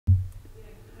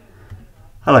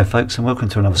Hello folks, and welcome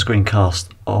to another screencast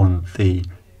on the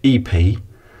EAPI,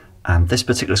 and this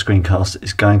particular screencast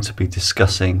is going to be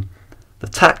discussing the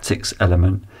tactics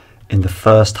element in the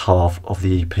first half of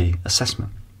the EAPI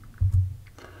assessment.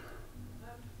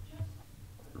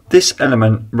 This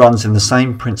element runs in the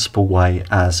same principal way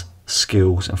as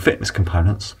skills and fitness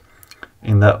components,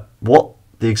 in that what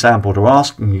the exam board are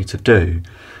asking you to do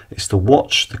is to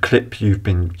watch the clip you've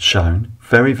been shown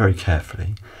very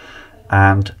carefully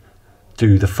and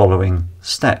do the following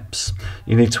steps.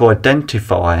 You need to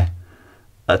identify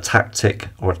a tactic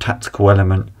or a tactical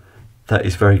element that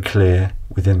is very clear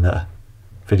within the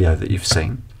video that you've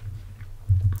seen.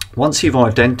 Once you've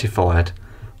identified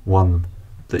one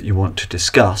that you want to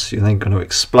discuss, you're then going to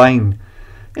explain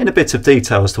in a bit of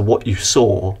detail as to what you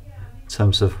saw in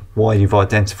terms of why you've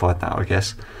identified that, I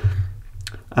guess,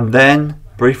 and then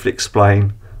briefly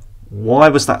explain why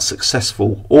was that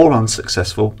successful or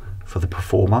unsuccessful for the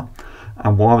performer,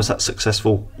 and why was that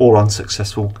successful or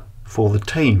unsuccessful for the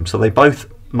team. So they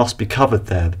both must be covered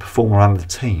there, the performer and the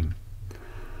team.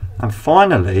 And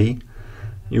finally,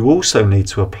 you also need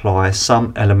to apply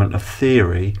some element of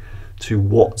theory to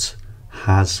what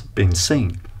has been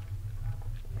seen.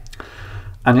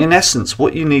 And in essence,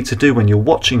 what you need to do when you're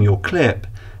watching your clip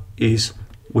is,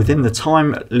 within the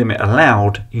time limit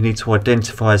allowed, you need to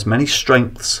identify as many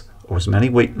strengths or as many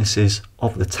weaknesses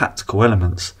of the tactical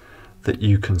elements that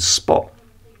you can spot.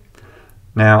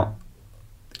 Now,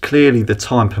 clearly the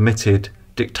time permitted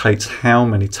dictates how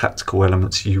many tactical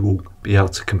elements you will be able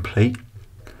to complete,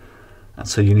 and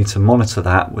so you need to monitor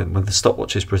that when the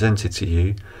stopwatch is presented to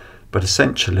you. But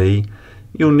essentially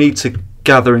you'll need to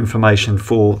gather information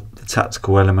for the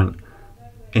tactical element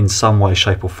in some way,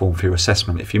 shape or form for your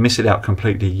assessment. If you miss it out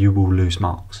completely, you will lose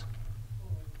marks.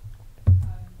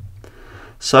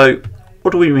 So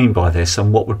what do we mean by this,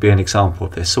 and what would be an example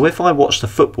of this? So if I watched a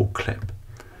football clip,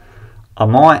 I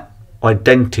might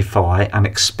identify and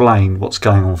explain what's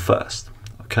going on first.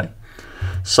 Okay,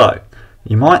 so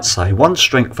you might say one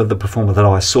strength of the performer that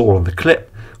I saw on the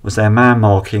clip was their man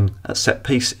marking at set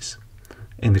pieces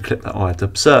in the clip that I had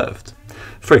observed.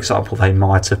 For example, they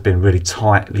might have been really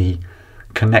tightly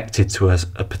connected to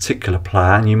a particular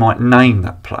player, and you might name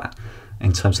that player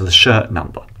in terms of the shirt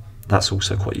number. That's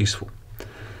also quite useful.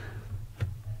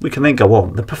 We can then go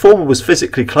on. The performer was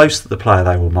physically close to the player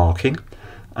they were marking,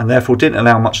 and therefore didn't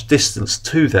allow much distance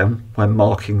to them when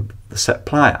marking the set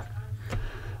player.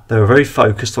 They were very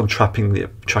focused on tracking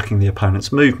the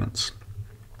opponent's movements.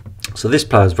 So this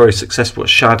player is very successful at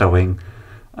shadowing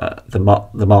the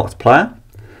marked player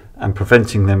and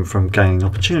preventing them from gaining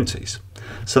opportunities.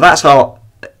 So that's our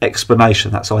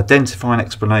explanation, that's identifying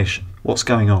explanation. What's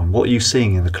going on? What are you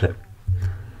seeing in the clip?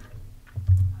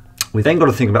 We then got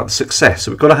to think about the success.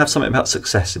 So we've got to have something about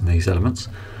success in these elements.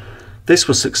 This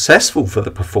was successful for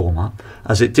the performer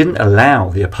as it didn't allow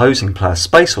the opposing player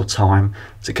space or time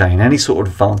to gain any sort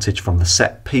of advantage from the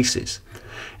set pieces.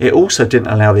 It also didn't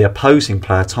allow the opposing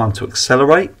player time to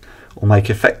accelerate or make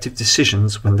effective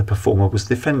decisions when the performer was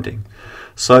defending.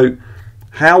 So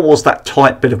how was that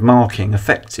tight bit of marking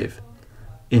effective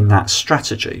in that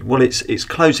strategy? Well, it's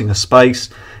closing a space.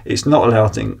 It's not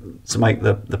allowing to make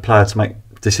the player to make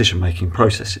decision-making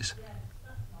processes.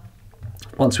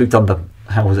 Once we've done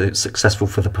how was it successful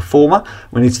for the performer,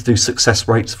 we need to do success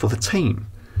rates for the team.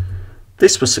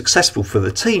 This was successful for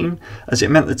the team as it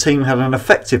meant the team had an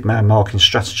effective man marking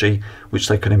strategy which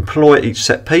they could employ at each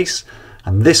set piece,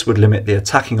 and this would limit the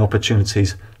attacking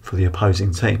opportunities for the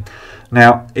opposing team.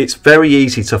 Now, it's very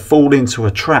easy to fall into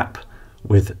a trap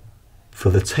for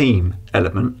the team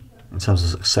element in terms of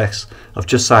success of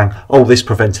just saying, oh, this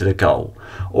prevented a goal,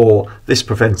 or this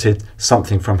prevented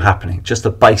something from happening. Just a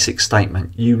basic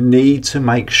statement. You need to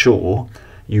make sure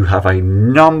you have a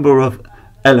number of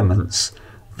elements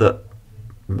that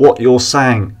what you're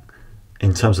saying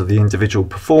in terms of the individual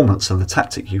performance and the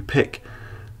tactic you pick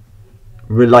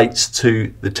relates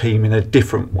to the team in a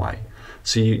different way.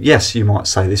 So yes, you might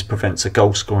say this prevents a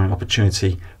goal scoring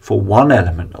opportunity for one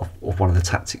element of one of the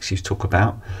tactics you talk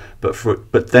about,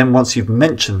 but then once you've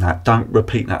mentioned that, don't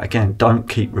repeat that again. Don't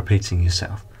keep repeating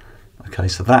yourself. Okay,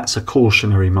 so that's a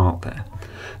cautionary mark there.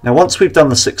 Now, once we've done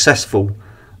the successful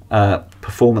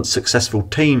performance, successful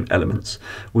team elements,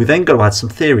 we then got to add some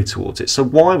theory towards it. So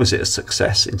why was it a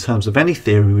success in terms of any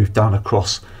theory we've done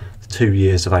across the 2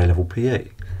 years of A-level PE?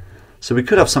 So we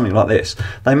could have something like this.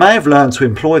 They may have learned to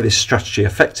employ this strategy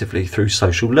effectively through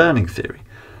social learning theory.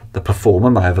 The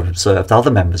performer may have observed other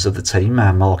members of the team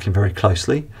man marking very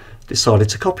closely, decided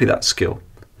to copy that skill.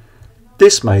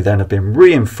 This may then have been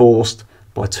reinforced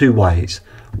by two ways.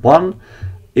 One,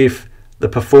 if the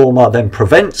performer then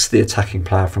prevents the attacking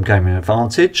player from gaining an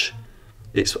advantage,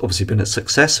 it's obviously been a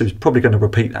success, so he's probably going to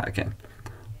repeat that again.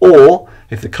 Or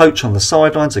if the coach on the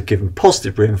sidelines are given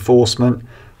positive reinforcement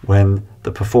when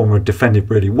the performer defended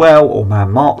really well or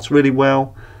man marked really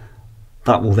well,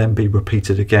 that will then be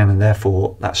repeated again, and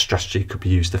therefore that strategy could be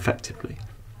used effectively.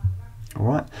 All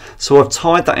right, so I've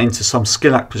tied that into some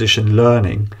skill acquisition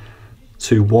learning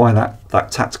to why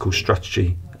that tactical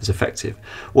strategy is effective.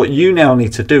 What you now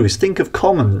need to do is think of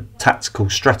common tactical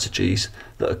strategies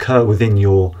that occur within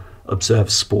your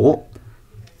observed sport.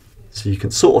 So you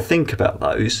can sort of think about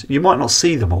those. You might not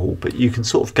see them all, but you can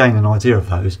sort of gain an idea of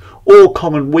those, or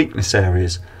common weakness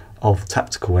areas of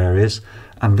tactical areas,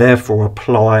 and therefore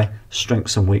apply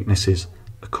strengths and weaknesses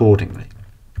accordingly.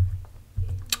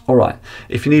 All right,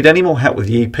 if you need any more help with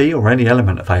the EP or any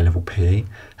element of A-level PE,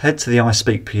 head to the I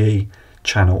Speak PE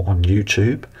channel on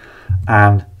YouTube,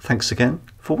 and thanks again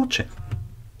for watching.